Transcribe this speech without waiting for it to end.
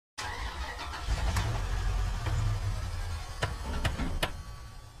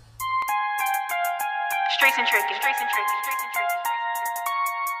Streets and tricky. Streets and tricky. Streets and tricky.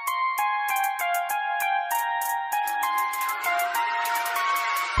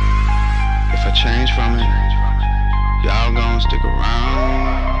 If I change from it, y'all gon' stick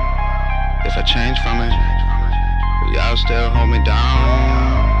around. If I change from it, will y'all still hold me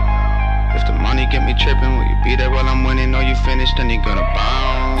down? If the money get me trippin', will you be there while I'm winning? Or you finished, then you gonna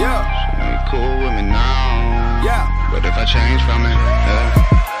bounce? Yeah. So know you cool with me now. Yeah. But if I change from it, yeah.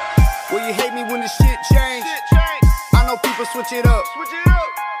 Will you hate me when the shit change? I know people switch it up.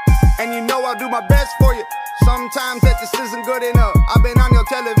 And you know I'll do my best for you. Sometimes that just isn't good enough. I've been on your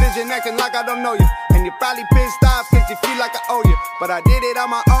television acting like I don't know you. And you're probably pissed off cause you feel like I owe you. But I did it on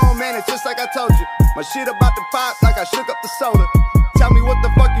my own, man, it's just like I told you. My shit about to pop like I shook up the soda. Tell me what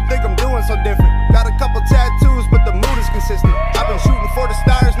the fuck you think I'm doing so different. Got a couple tattoos, but the mood is consistent. I've been shooting for the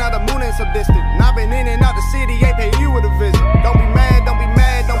stars, now the moon ain't so distant. And I've been in and out the city, ain't pay you with a visit. Don't be mad, don't be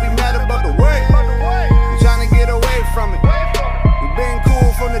mad, don't be mad about the way. I'm trying to get away from it. We've been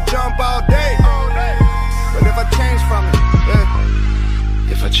cool from the jump all day. But if I change from it, yeah.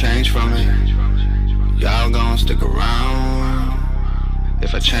 If I change from it, y'all gon' stick around.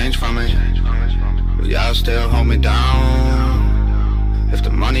 If I change from it, will y'all still hold me down? If the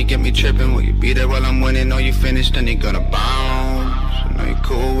money get me trippin', will you be there while I'm winning? Or you finished, then you gonna bounce? So know you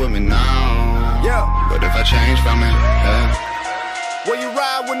cool with me now. Yeah. But if I change from it, yeah. Will you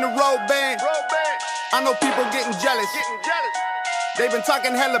ride when the road bang? I know people getting jealous. They've been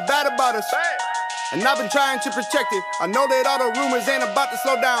talking hella bad about us. And I've been trying to protect it. I know that all the rumors ain't about to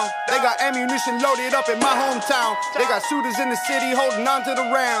slow down. They got ammunition loaded up in my hometown. They got shooters in the city holding on to the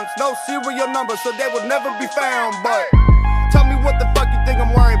rounds. No serial number, so they will never be found. But tell me what the fuck you think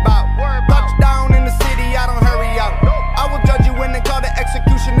I'm worried about. Touchdown in the city, I don't hurry out. I will judge you when they call the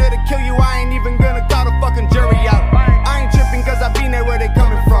executioner to kill you. I ain't even gonna call the fucking jury out. I ain't tripping cause I been there where they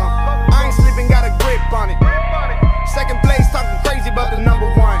coming from. I ain't sleeping, got a grip on it. Second place talking crazy about the number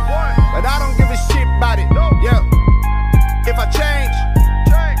one. But I don't give a shit about it, yeah. If I change,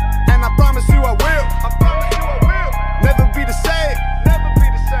 and I promise you I will, never be the same.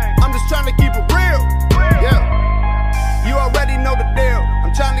 I'm just trying to keep it real, yeah. You already know the deal.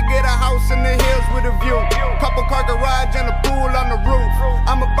 I'm trying to get a house in the hills with a view. Couple car garage and a pool on the roof.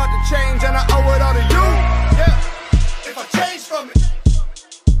 I'm about to change and I owe it all to you, yeah. If I change from it,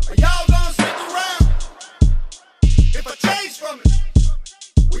 are y'all gonna stick around? If I change from it,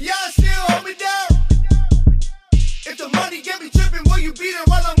 will y'all still hold me down? If the money get me trippin', will you be there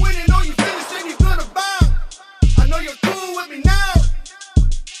while I'm winning? Or you finish and you gonna bound? I know you're cool with me now,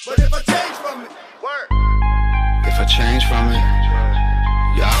 but if I change from it, word. If I change from it,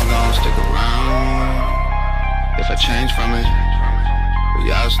 y'all gon' stick around. If I change from it, will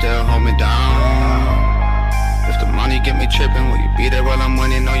y'all still hold me down? If the money get me trippin', will you be there while I'm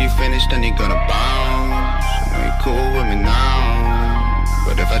winning? Or you finished, then you gonna bounce? So know you cool with me now.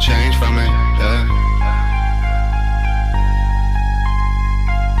 But if I change from it, yeah.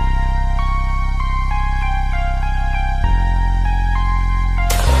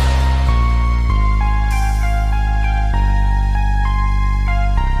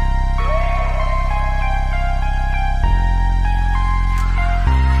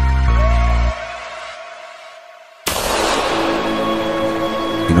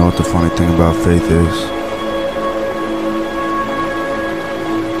 You know what the funny thing about faith is?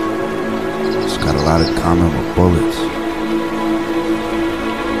 It's got a lot in common with bullets.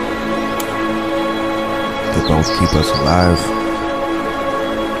 They both keep us alive.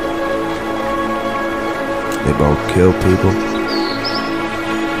 They both kill people.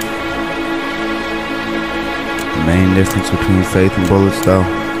 The main difference between faith and bullets, though,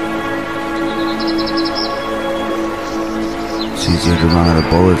 it's easier to run out of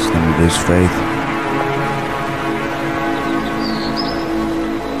bullets than it is faith.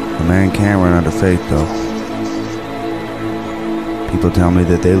 A man can't run out of faith, though. People tell me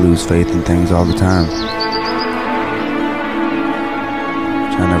that they lose faith in things all the time,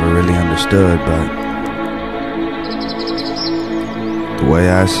 which I never really understood, but the way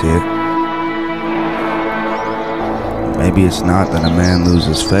I see it, maybe it's not that a man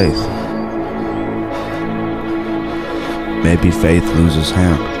loses faith. Maybe faith loses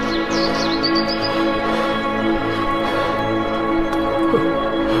him.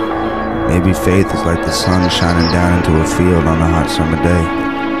 Maybe faith is like the sun shining down into a field on a hot summer day.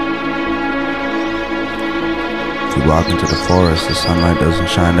 If you walk into the forest, the sunlight doesn't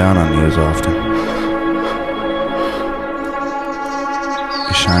shine down on you as often.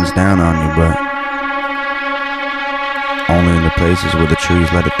 It shines down on you, but only in the places where the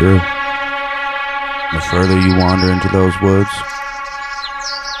trees let it through. The further you wander into those woods,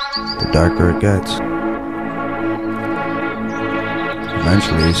 the darker it gets.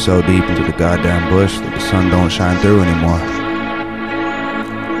 Eventually, he's so deep into the goddamn bush that the sun don't shine through anymore.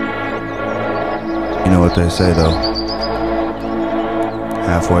 You know what they say, though.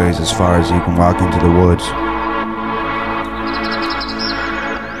 Halfway is as far as you can walk into the woods.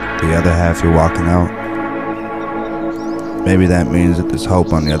 The other half you're walking out. Maybe that means that there's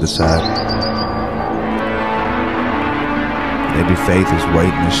hope on the other side. Maybe faith is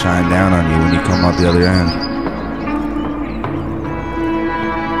waiting to shine down on you when you come out the other end.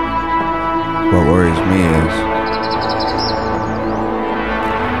 What worries me is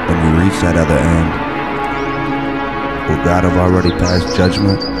when you reach that other end, will God have already passed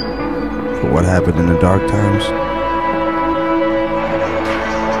judgment for what happened in the dark times?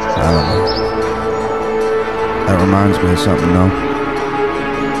 I don't know. That reminds me of something, though.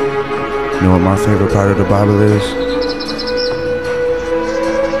 You know what my favorite part of the Bible is?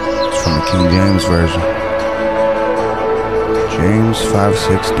 It's from the King James Version. James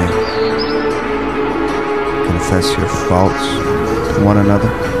 5:16. Confess your faults to one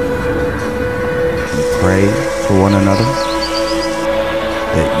another and pray for one another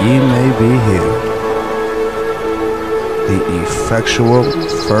that ye may be healed. The effectual,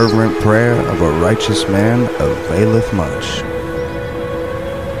 fervent prayer of a righteous man availeth much.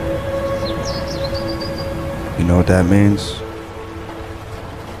 You know what that means?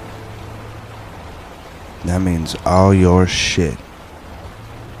 That means all your shit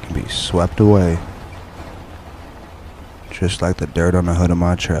can be swept away, just like the dirt on the hood of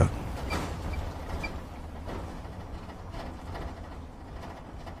my truck.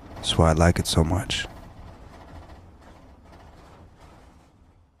 That's why I like it so much.